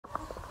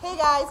Hey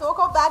guys,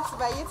 welcome back to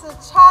my YouTube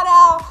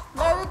channel.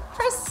 Merry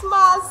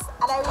Christmas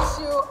and I wish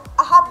you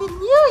a Happy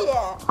New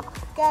Year.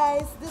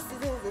 Guys, this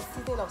season is a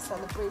season of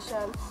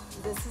celebration.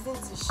 It's a season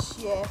to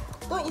share.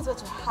 Don't eat what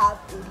you have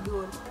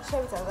alone.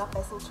 Share with another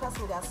person. Trust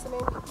me, there are so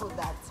many people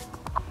that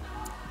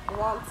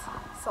want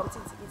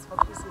something to eat for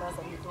Christmas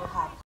and they don't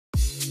have.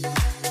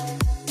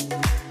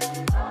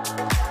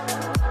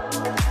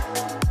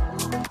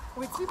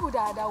 With people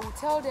that will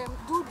tell them,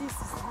 do this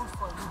is good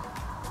for you.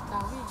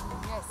 Now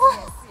yes.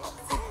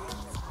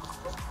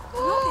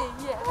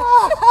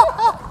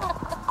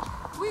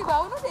 We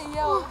know the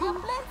year. We have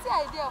plenty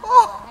idea for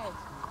our head.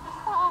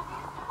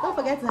 Don't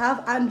forget to have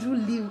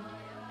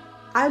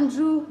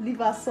Andrew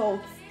liver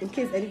salt in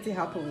case anything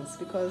happens,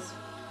 because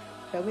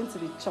we are going to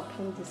be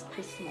chopping this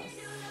Christmas.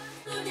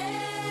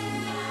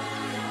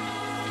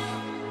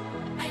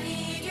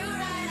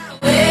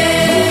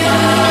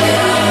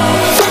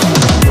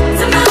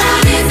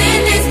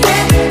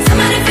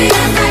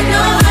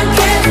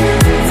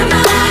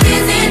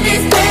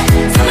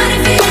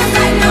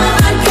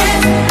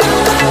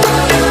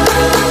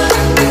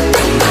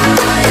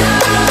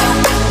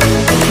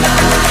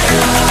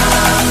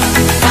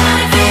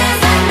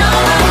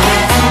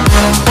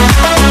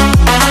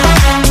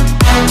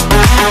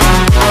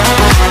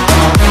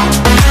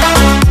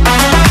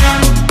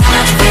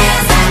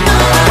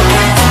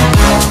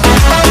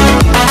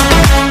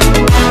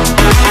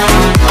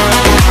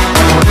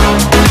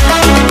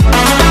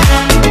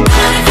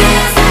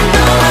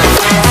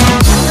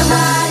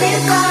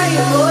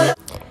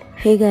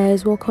 Hey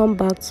guys, welcome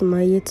back to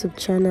my YouTube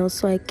channel.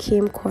 So I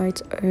came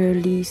quite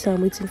early, so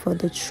I'm waiting for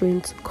the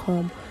train to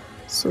come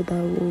so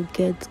that we'll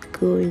get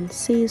going.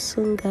 See you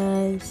soon,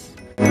 guys.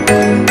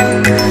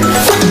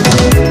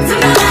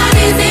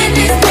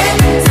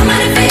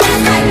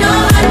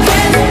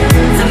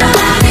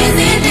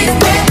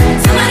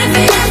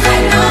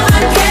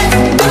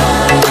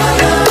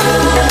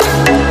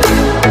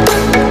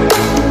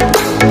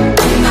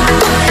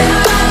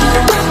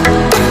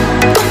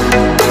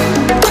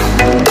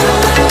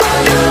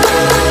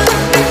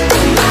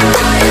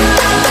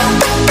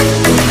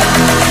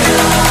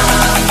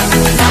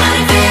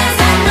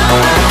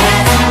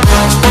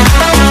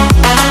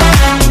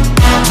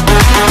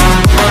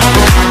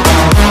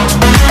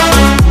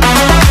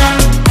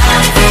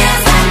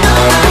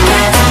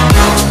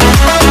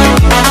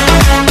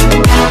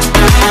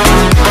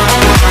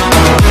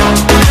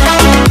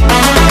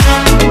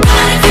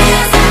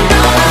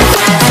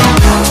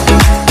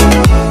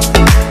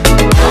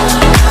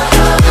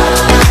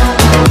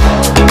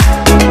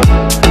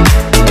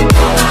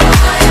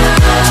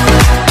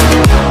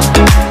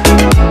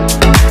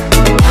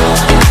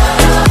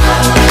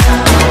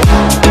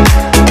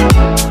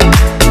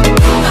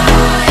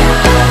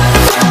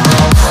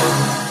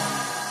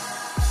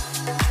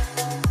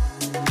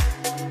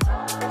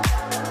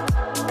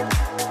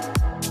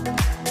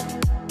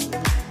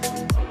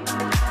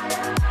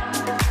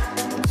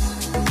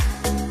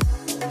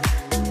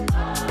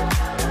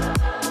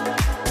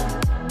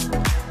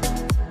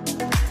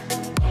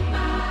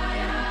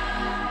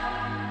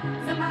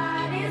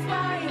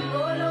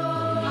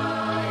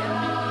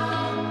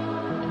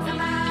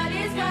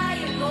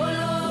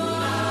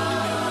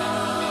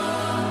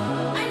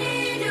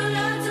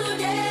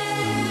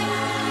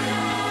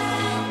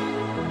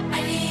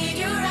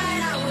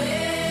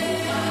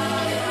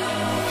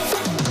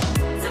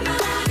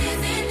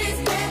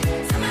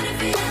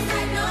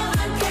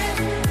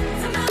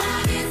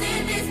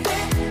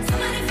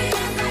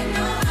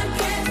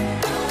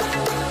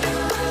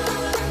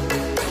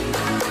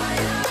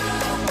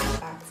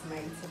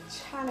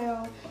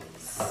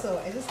 So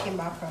I just came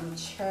back from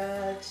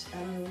church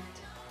and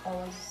I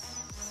was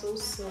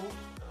so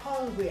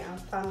hungry and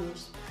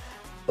famished,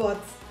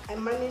 but I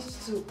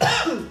managed to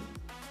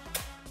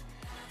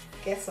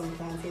get some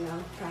plantain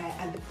and fry,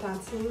 and the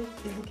plantain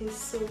is looking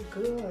so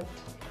good.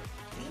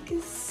 It's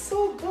looking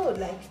so good.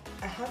 Like,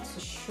 I had to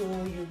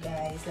show you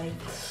guys, like,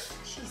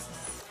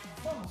 Jesus,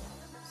 wow,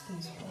 this thing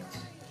is hot.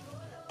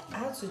 I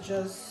had to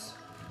just,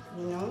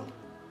 you know,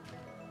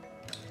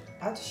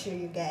 I had to show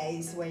you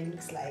guys what it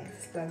looks like.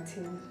 This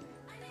plantain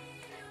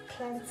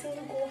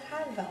go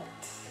Harvard.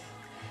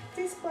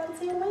 This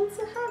plantain went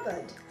to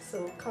Harvard.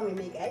 So come with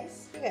me,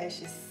 guys. You guys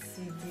should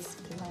see this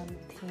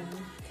plantain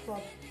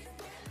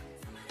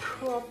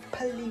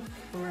properly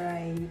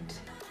fried.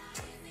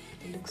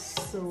 It looks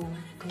so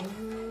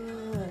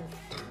good.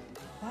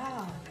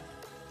 Wow.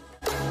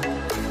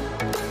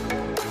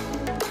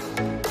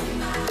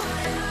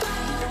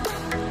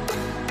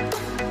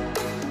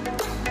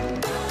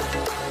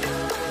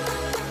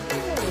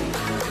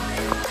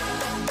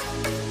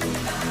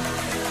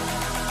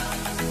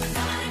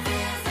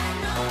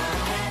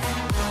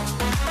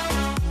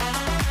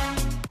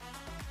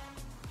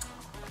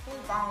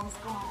 Guys,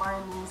 good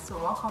morning. So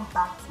welcome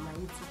back to my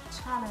YouTube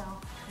channel.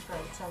 If you're a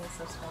returning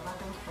subscriber,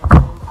 thank you for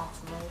coming back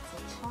to my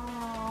YouTube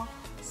channel.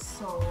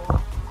 So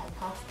I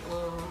got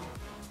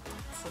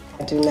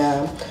in Kaduna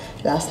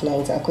last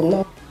night. I could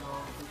not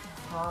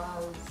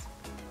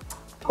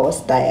because I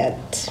was tired.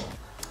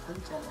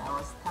 Literally, I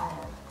was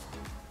tired,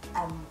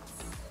 and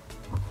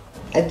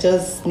I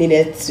just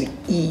needed to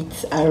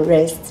eat and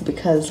rest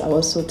because I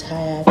was so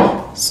tired.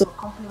 So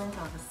compliment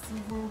of the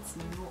season to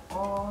you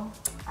all,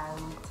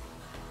 and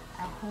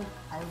I hope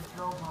I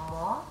vlog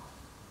more.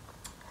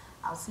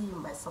 I'll see you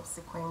in my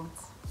subsequent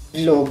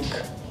vlog.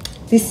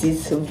 This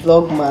is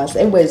Vlogmas.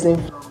 Everybody's doing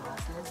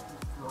Vlogmas. Let's do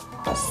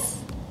Vlogmas.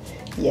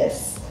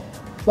 yes.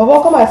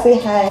 Baba, come and say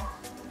hi.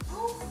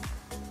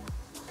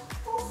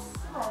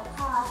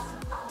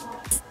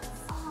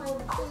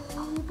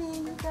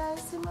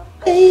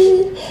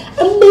 Hey,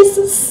 I miss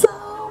you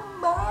so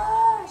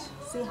much.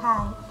 Say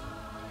hi.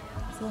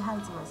 Say hi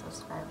to my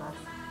subscribers.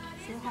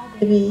 Say hi,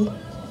 Baby.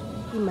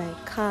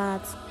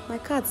 My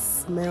cat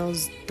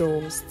smells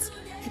dust.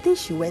 I think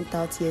she went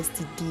out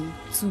yesterday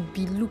to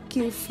be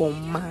looking for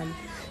man.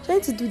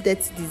 Trying to do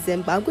dirty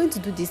December. I'm going to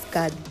do this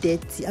cat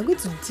dirty. I'm going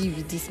to deal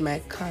with this my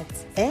cat.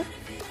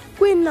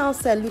 Going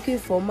outside looking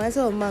for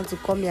myself, man, to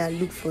come here and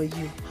look for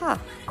you. Ha.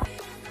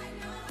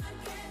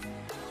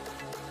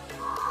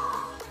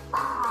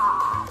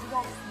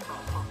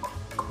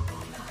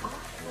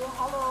 Say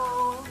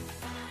hello.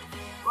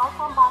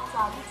 Welcome back to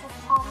our YouTube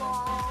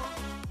channel.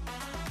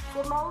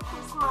 Say Merry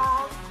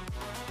Christmas.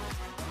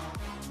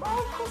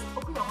 Merry Christmas.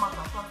 Open your mouth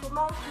and say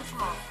Merry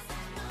Christmas.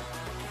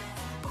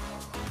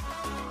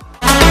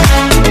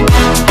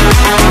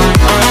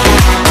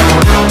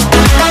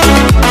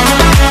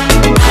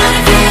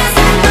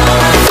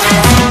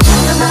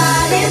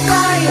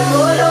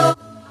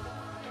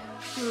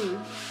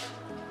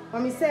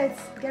 Mommy said,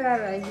 get her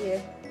right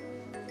here.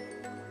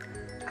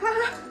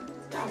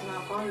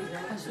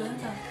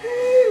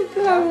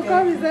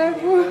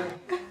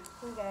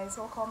 Hey guys,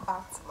 welcome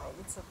back to my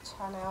YouTube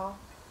channel.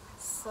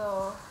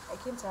 So I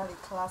came to have a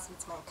class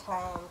with my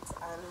client,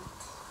 and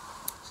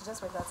she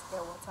just went out to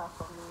get water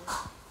for me,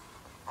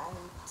 and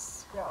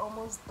we are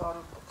almost done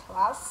with the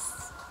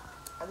class.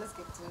 I just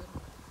get to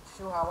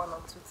show her one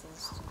or two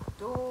things to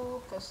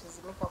do because she's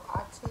a makeup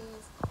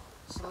artist.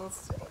 She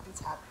needs to edit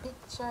her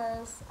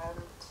pictures,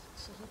 and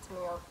she hit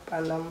me up,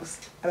 and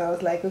I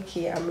was like,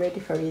 okay, I'm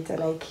ready for it,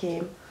 and I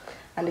came,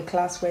 and the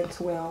class went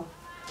well.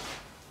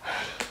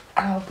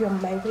 I'll be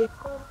on my way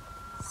home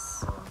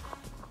soon.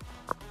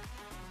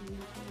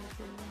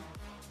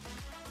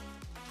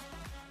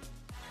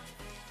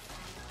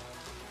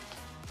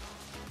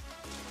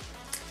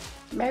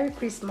 Merry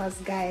Christmas,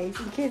 guys.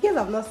 In case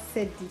I've not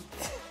said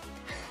it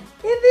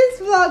in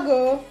this vlog,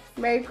 oh,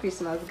 Merry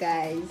Christmas,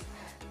 guys.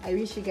 I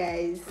wish you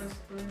guys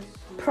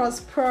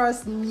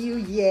prosperous new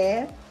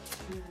year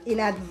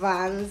in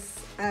advance,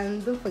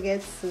 and don't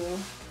forget to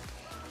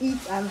eat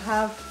and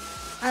have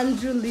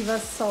Andrew liver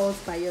salt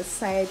by your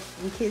side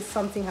in case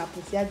something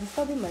happens. Yeah,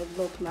 disturbing my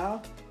vlog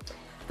now.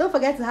 Don't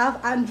forget to have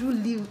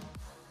Andrew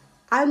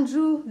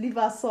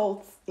liver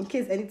salt in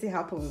case anything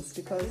happens,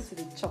 because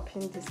we'll be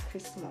chopping this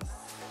Christmas.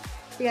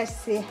 You guys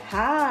say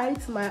hi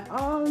to my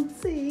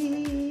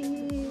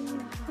auntie.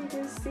 You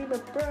can see the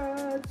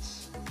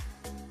brunch.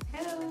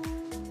 Hello.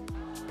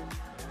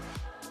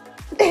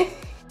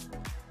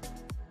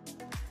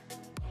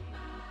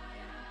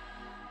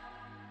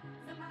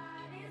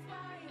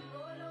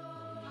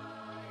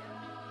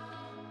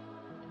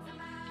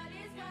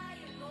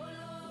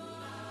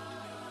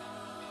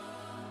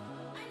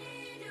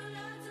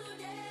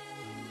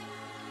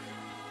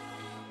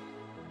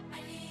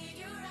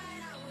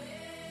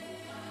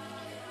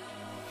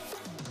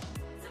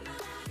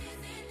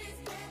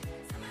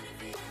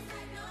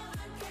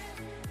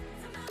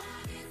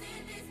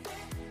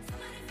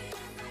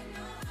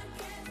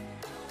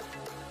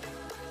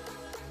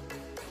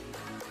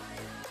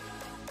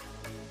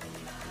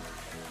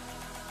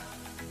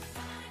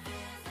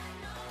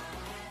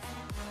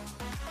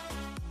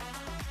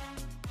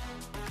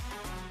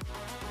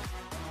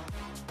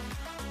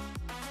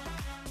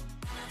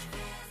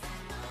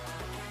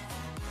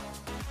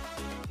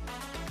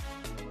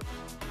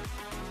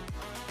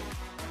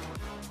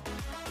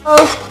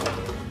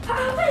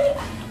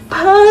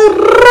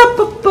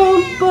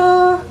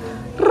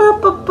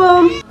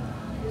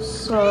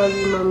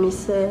 Sorry, mommy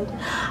said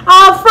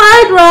our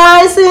fried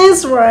rice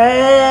is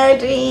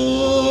ready.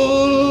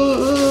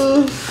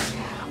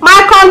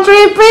 My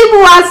country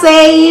people are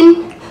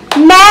saying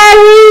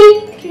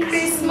Merry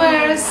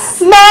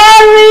Christmas.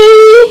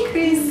 Merry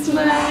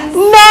Christmas.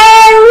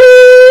 Merry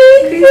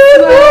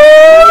Christmas.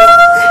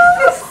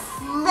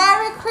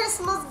 Merry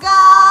Christmas,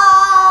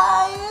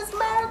 guys.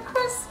 Merry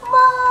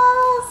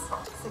Christmas.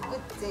 It's a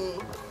good day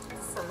to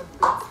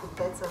celebrate the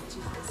birth of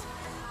Jesus.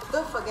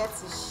 Don't forget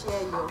to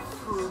share your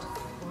food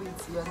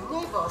with your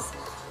neighbors.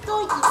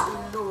 Don't eat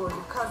alone,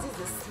 because this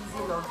is a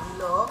season of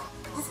love.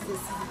 This is a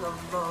season of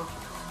love.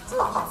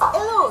 Don't eat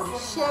alone.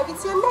 Share with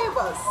your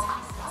neighbors.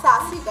 So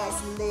I'll see you guys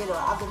later.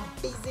 I've been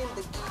busy in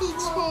the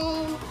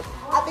kitchen.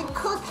 I've been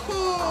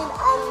cooking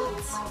and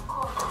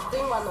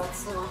doing one or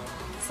two.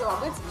 So I'm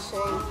going to be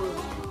sharing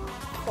food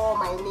for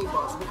my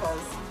neighbors,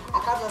 because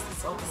I can't just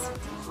eat all this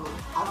food with me.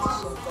 I have to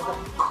share with them.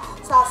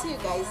 So I'll see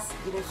you guys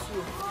in a few.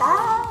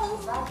 Bye.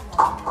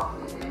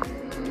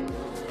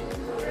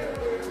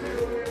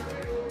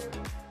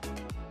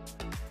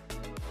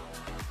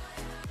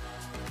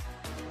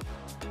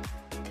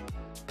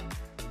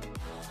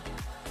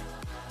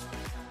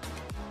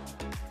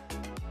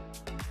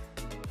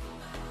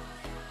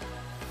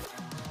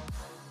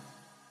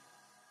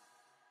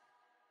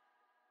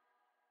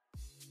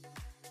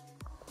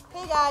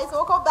 Hey guys,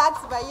 welcome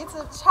back to my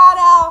YouTube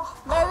channel.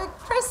 Merry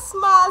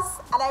Christmas,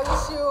 and I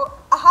wish you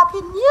a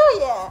Happy New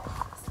Year.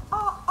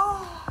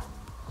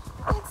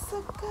 It's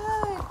so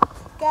good.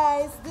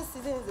 Guys, this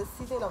season is a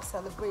season of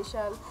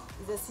celebration.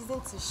 It's a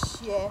season to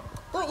share.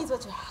 Don't eat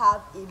what you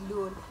have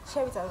alone.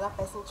 Share with another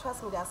person.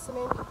 Trust me, there are so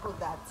many people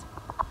that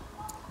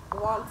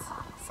want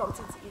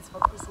something to eat for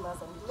Christmas,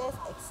 and let's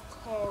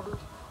extend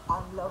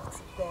our love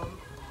to them.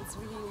 It's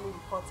really, really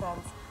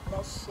important.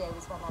 Let's share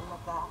with one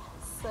another.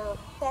 So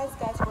thanks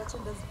guys for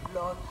watching this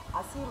vlog.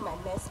 I'll see you in my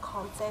next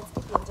content.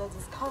 If you enjoyed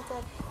this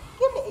content,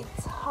 give me a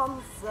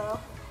thumbs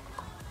up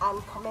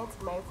and comment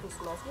Merry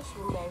Christmas. Wish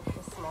you Merry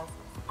Christmas,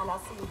 and I'll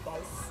see you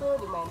guys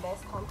soon in my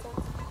next content.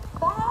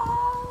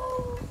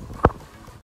 Bye.